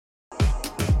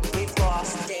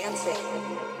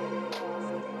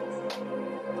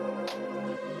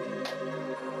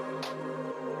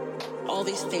all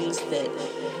these things that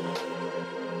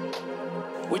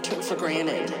we took for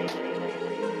granted.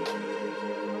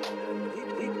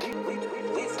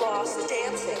 We've lost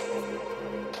dancing.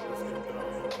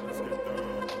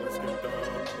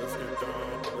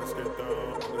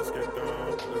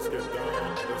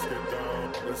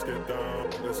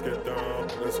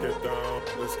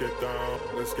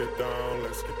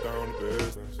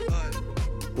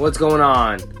 What's going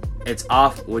on? It's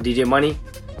Off with DJ Money.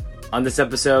 On this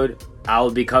episode, I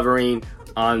will be covering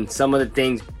on some of the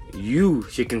things you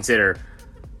should consider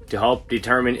to help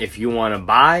determine if you want to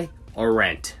buy or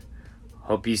rent.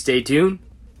 Hope you stay tuned.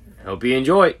 Hope you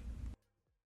enjoy.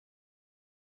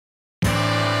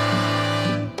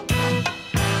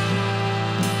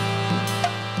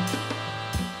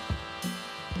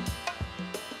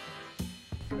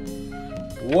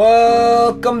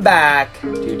 Welcome back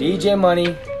to DJ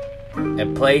Money, a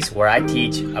place where I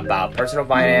teach about personal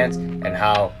finance and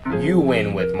how you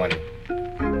win with money.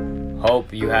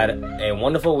 Hope you had a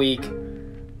wonderful week.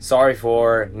 Sorry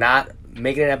for not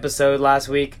making an episode last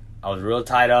week. I was real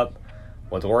tied up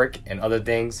with work and other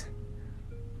things,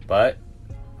 but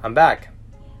I'm back.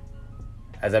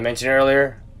 As I mentioned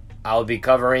earlier, I'll be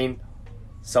covering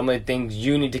some of the things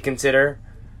you need to consider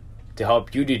to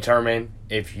help you determine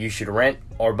if you should rent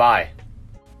or buy.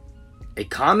 A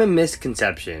common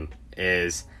misconception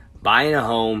is buying a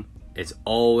home is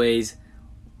always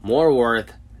more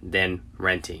worth than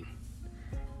renting.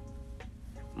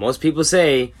 Most people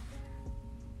say,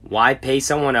 why pay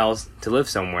someone else to live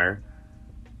somewhere?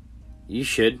 You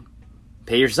should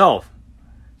pay yourself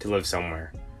to live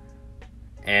somewhere.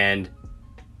 And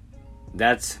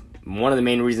that's one of the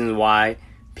main reasons why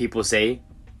people say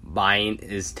buying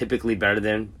is typically better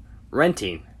than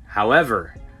renting.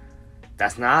 However,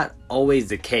 that's not always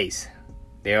the case.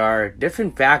 There are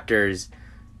different factors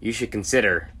you should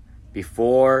consider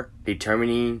before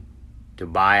determining to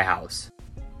buy a house.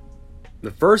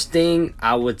 The first thing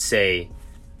I would say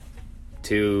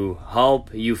to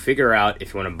help you figure out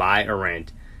if you want to buy or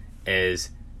rent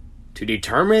is to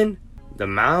determine the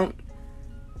amount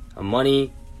of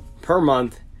money per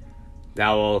month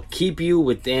that will keep you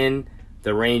within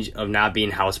the range of not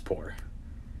being house poor.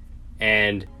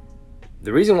 And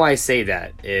the reason why I say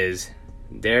that is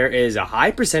there is a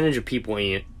high percentage of people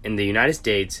in the United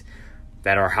States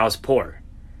that are house poor.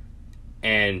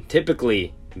 And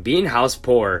typically, being house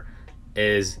poor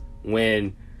is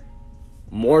when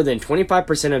more than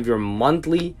 25% of your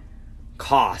monthly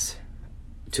costs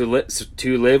to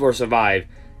live or survive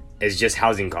is just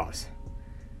housing costs.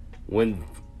 When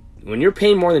you're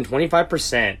paying more than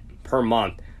 25% per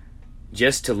month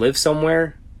just to live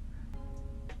somewhere,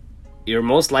 you're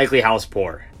most likely house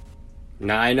poor.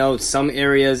 Now, I know some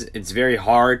areas it's very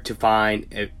hard to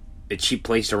find a cheap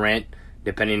place to rent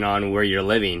depending on where you're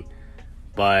living.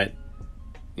 But,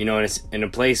 it's in a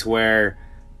place where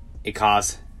it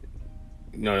costs,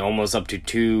 almost up to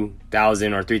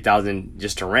 $2,000 or $3,000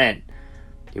 just to rent,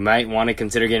 you might want to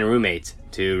consider getting roommates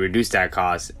to reduce that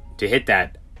cost, to hit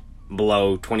that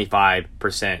below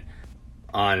 25%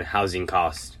 on housing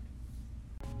costs.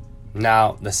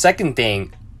 Now, the second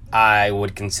thing I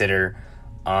would consider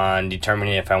on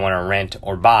determining if I want to rent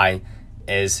or buy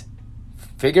is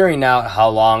figuring out how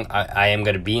long I am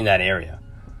going to be in that area.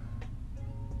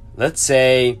 Let's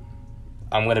say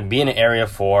I'm going to be in an area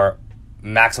for a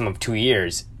maximum of 2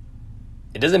 years.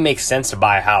 It doesn't make sense to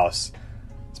buy a house,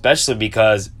 especially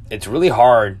because it's really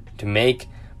hard to make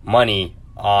money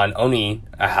on owning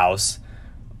a house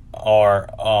or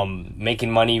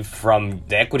making money from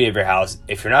the equity of your house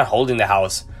if you're not holding the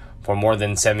house for more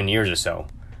than 7 years or so.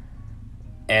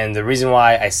 And the reason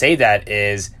why I say that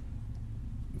is,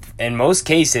 in most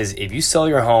cases, if you sell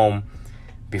your home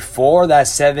before that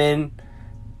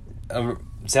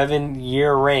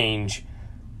 7-year range,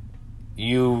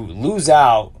 you lose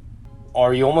out,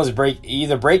 or you almost break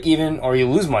even or you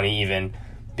lose money even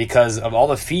because of all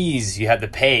the fees you have to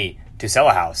pay to sell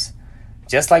a house.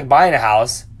 Just like buying a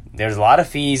house, there's a lot of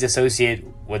fees associated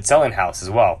with selling a house as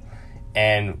well.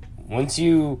 And once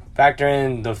you factor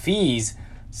in the fees,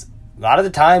 a lot of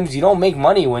the times you don't make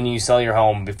money when you sell your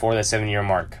home before the 7-year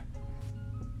mark.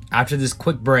 After this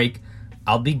quick break,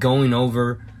 I'll be going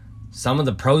over some of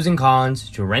the pros and cons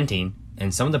to renting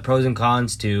and some of the pros and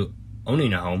cons to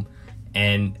owning a home.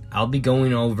 And I'll be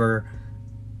going over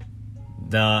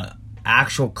the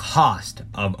actual cost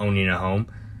of owning a home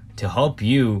to help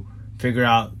you figure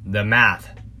out the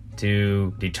math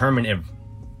to determine if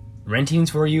renting is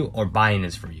for you or buying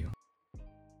is for you.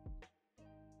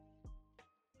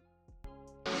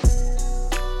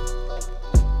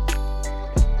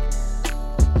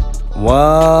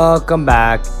 Welcome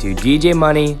back to DJ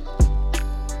Money,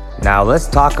 Now let's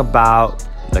talk about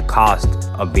the cost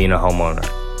of being a homeowner.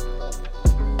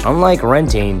 Unlike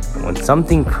renting, when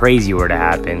something crazy were to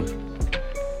happen,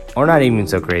 or not even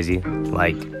so crazy,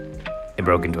 like a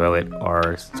broken toilet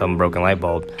or some broken light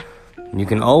bulb, you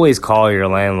can always call your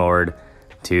landlord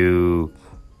to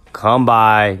come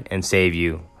by and save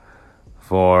you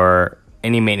for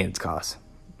any maintenance costs.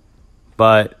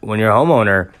 But when you're a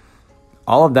homeowner,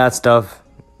 all of that stuff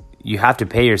you have to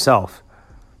pay yourself.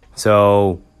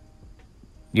 So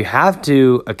you have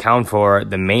to account for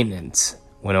the maintenance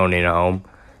when owning a home.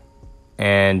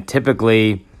 And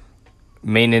typically,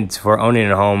 maintenance for owning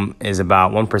a home is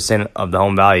about 1% of the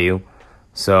home value.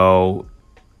 So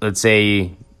let's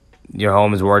say your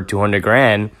home is worth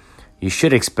 $200,000, you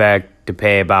should expect to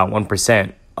pay about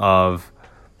 1% of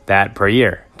that per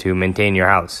year to maintain your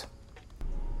house.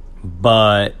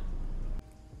 But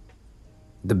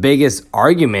the biggest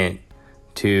argument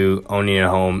to owning a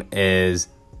home is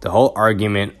the whole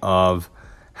argument of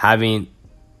having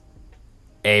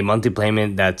a monthly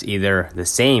payment that's either the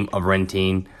same of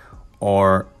renting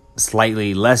or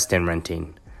slightly less than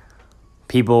renting.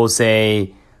 People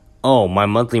say, oh, my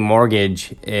monthly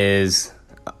mortgage is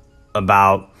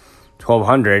about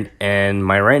 $1,200 and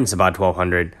my rent's about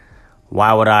 $1,200.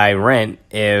 Why would I rent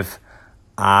if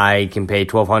I can pay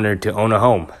 $1,200 to own a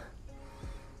home?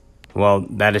 Well,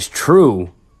 that is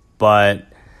true, but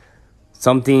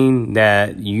something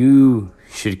that you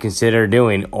should consider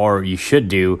doing, or you should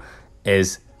do,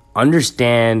 is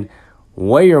understand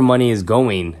where your money is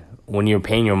going when you're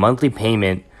paying your monthly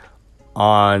payment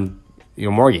on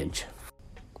your mortgage.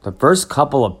 The first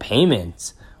couple of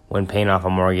payments when paying off a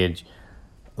mortgage,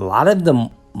 a lot of the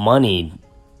money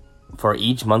for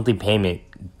each monthly payment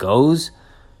goes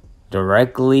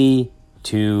directly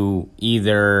to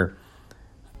either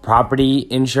property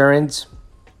insurance,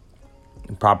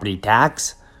 property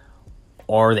tax,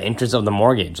 or the interest of the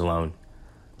mortgage loan.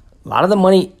 A lot of the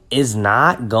money is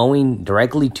not going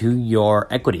directly to your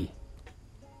equity.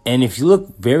 And if you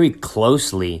look very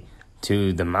closely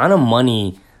to the amount of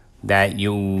money that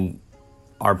you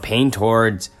are paying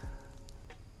towards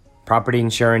property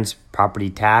insurance, property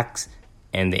tax,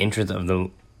 and the interest of the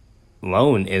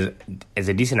loan is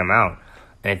a decent amount.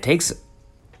 And it takes a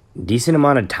decent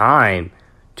amount of time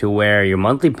to where your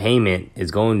monthly payment is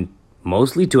going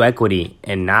mostly to equity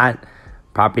and not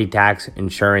property tax,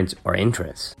 insurance, or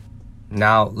interest.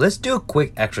 Now, let's do a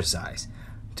quick exercise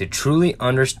to truly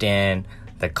understand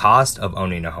the cost of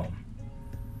owning a home.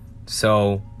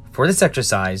 So, for this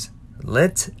exercise,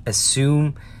 let's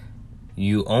assume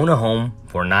you own a home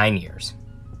for 9 years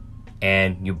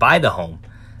and you buy the home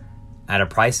at a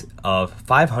price of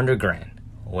 $500,000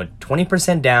 with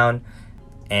 20% down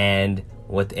and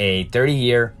with a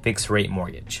 30-year fixed rate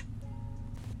mortgage.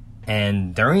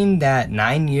 And during that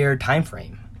 9-year time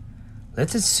frame,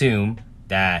 let's assume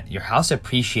that your house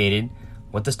appreciated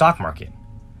with the stock market.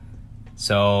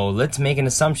 So let's make an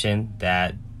assumption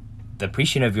that the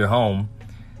appreciation of your home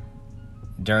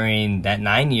during that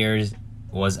 9 years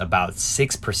was about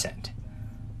 6%.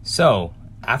 So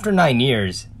after 9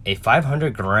 years, a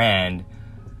 $500,000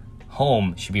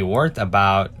 home should be worth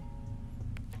about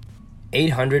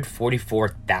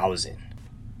 $844,000.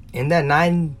 In that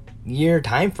 9-year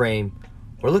time frame,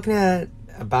 we're looking at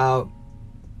about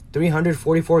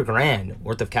 $344,000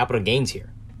 worth of capital gains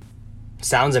here.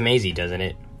 Sounds amazing, doesn't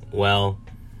it? Well,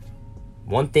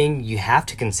 one thing you have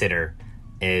to consider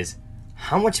is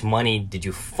how much money did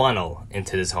you funnel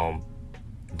into this home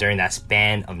during that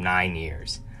span of 9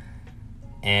 years?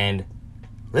 And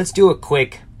let's do a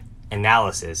quick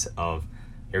analysis of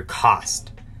your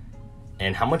cost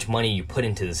and how much money you put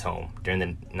into this home during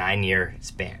the 9-year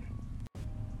span.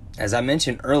 As I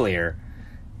mentioned earlier,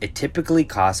 it typically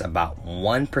costs about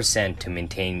 1% to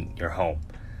maintain your home.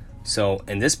 So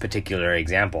in this particular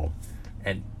example,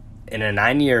 and in a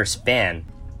 9-year span,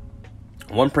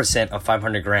 1% of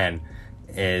 $500,000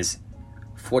 is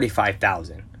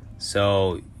 $45,000.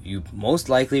 So you most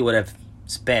likely would have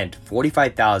spent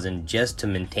 $45,000 just to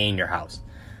maintain your house.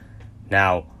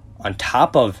 Now, on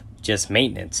top of just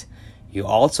maintenance, you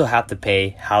also have to pay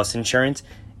house insurance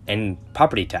and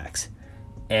property tax.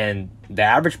 And the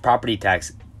average property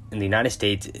tax in the United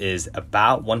States is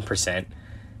about 1%.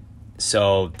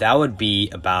 So that would be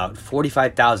about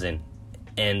 $45,000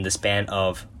 in the span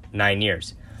of 9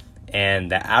 years. And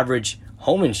the average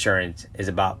home insurance is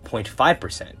about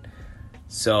 0.5%.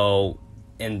 So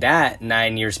in that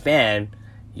 9-year span,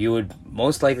 you would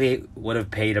most likely would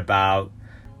have paid about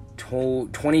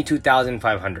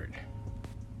 $22,500.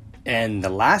 And the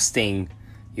last thing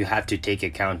you have to take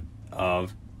account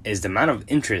of is the amount of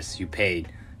interest you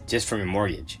paid just from your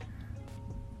mortgage.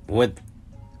 With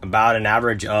about an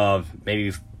average of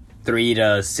maybe 3 to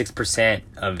 6%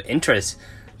 of interest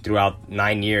throughout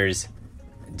 9 years.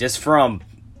 Just from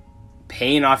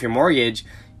paying off your mortgage,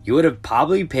 you would have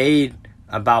probably paid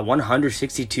about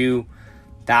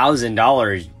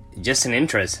 $162,000 just in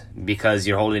interest because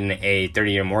you're holding a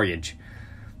 30-year mortgage.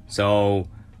 So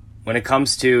when it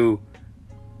comes to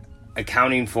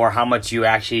accounting for how much you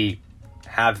actually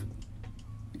have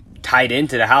tied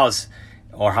into the house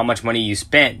or how much money you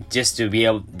spent just to be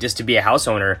a house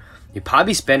owner, you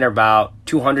probably spend about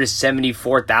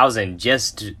 $274,000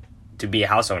 just to be a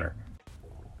house owner.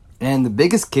 And the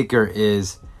biggest kicker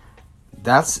is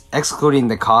that's excluding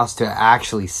the cost to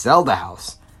actually sell the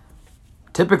house.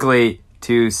 Typically,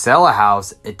 to sell a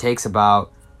house, it takes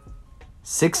about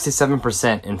 6 to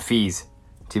 7% in fees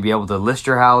to be able to list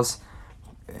your house,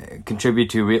 contribute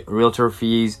to realtor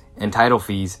fees and title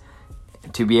fees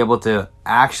to be able to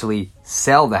actually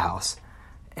sell the house.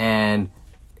 And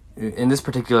in this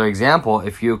particular example,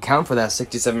 if you account for that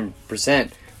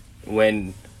 67%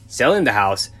 when selling the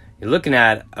house, you're looking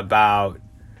at about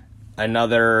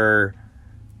another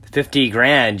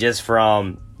 $50,000 just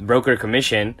from broker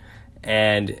commission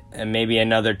and maybe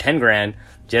another $10,000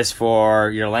 just for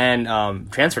your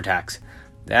land transfer tax.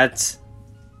 That's,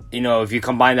 if you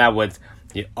combine that with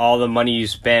all the money you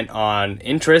spent on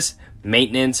interest,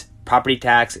 maintenance, property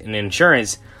tax, and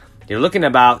insurance, you're looking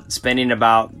about spending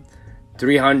about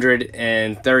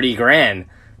 $330,000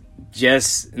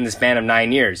 just in the span of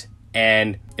 9 years.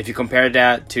 And if you compare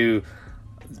that to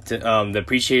the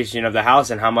appreciation of the house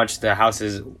and how much the house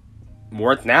is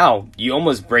worth now, you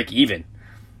almost break even.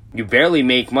 You barely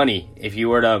make money if you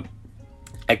were to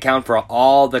account for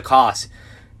all the costs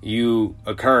you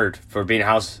incurred for being a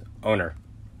house owner.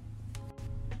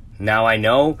 Now I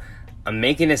know I'm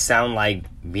making it sound like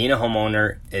being a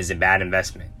homeowner is a bad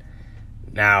investment.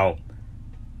 Now,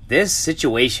 this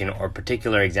situation or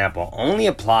particular example only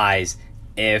applies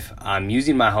if I'm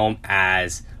using my home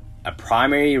as a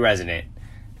primary resident,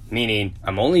 meaning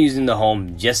I'm only using the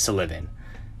home just to live in.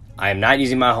 I am not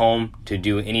using my home to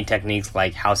do any techniques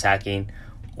like house hacking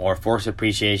or forced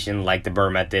appreciation like the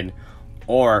BRRRR method,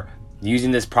 or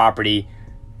using this property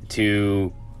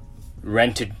to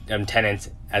rent to tenants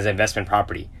as an investment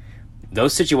property.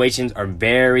 Those situations are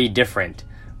very different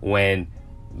when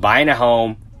buying a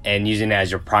home and using it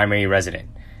as your primary resident.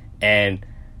 And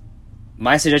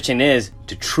my suggestion is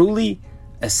to truly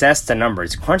assess the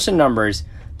numbers, crunch the numbers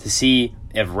to see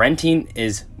if renting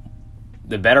is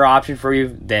the better option for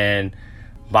you than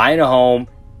buying a home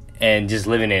and just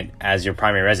living it as your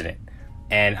primary resident.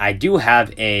 And I do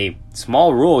have a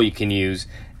small rule you can use,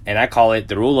 and I call it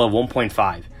the rule of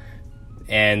 1.5.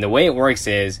 And the way it works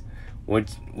is, what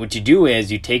you do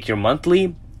is you take your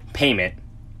monthly payment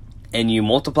and you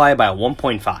multiply it by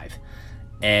 1.5.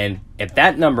 And if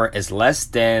that number is less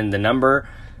than the number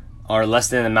or less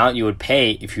than the amount you would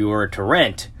pay if you were to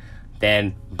rent,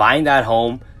 then buying that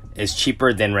home is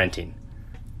cheaper than renting.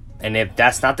 And if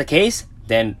that's not the case,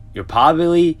 then you're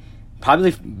probably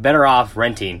better off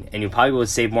renting, and you probably would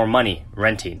save more money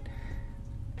renting.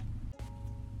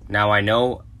 Now I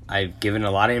know I've given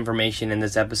a lot of information in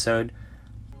this episode,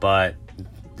 but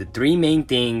the 3 main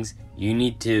things you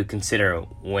need to consider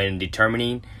when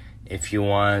determining if you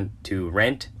want to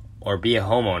rent or be a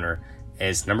homeowner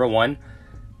is, number 1,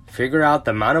 figure out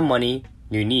the amount of money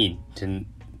you need to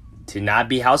not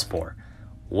be house poor.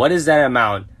 What is that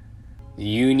amount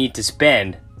you need to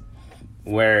spend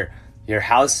where your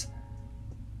house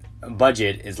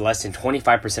budget is less than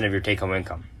 25% of your take-home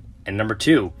income? And number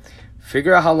 2,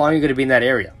 figure out how long you're going to be in that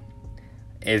area.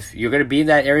 If you're going to be in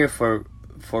that area for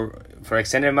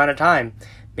extended amount of time,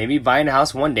 maybe buying a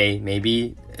house one day may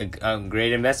be a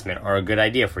great investment or a good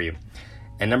idea for you.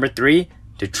 And number 3,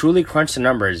 to truly crunch the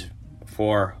numbers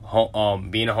for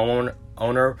being a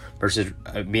homeowner versus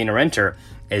being a renter,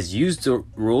 is use the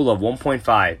rule of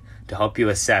 1.5 to help you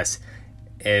assess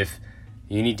if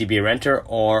you need to be a renter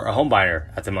or a home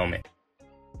buyer at the moment.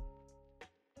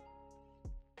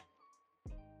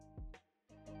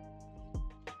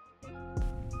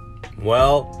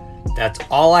 Well, that's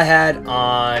all I had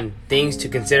on things to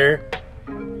consider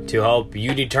to help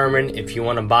you determine if you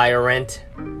want to buy or rent.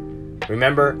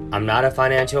 Remember, I'm not a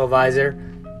financial advisor,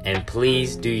 and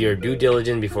please do your due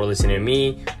diligence before listening to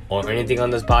me or anything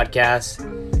on this podcast.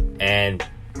 And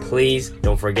please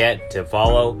don't forget to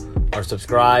follow or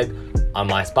subscribe on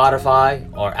my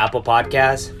Spotify or Apple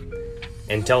Podcasts.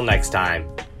 Until next time,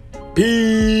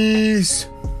 peace!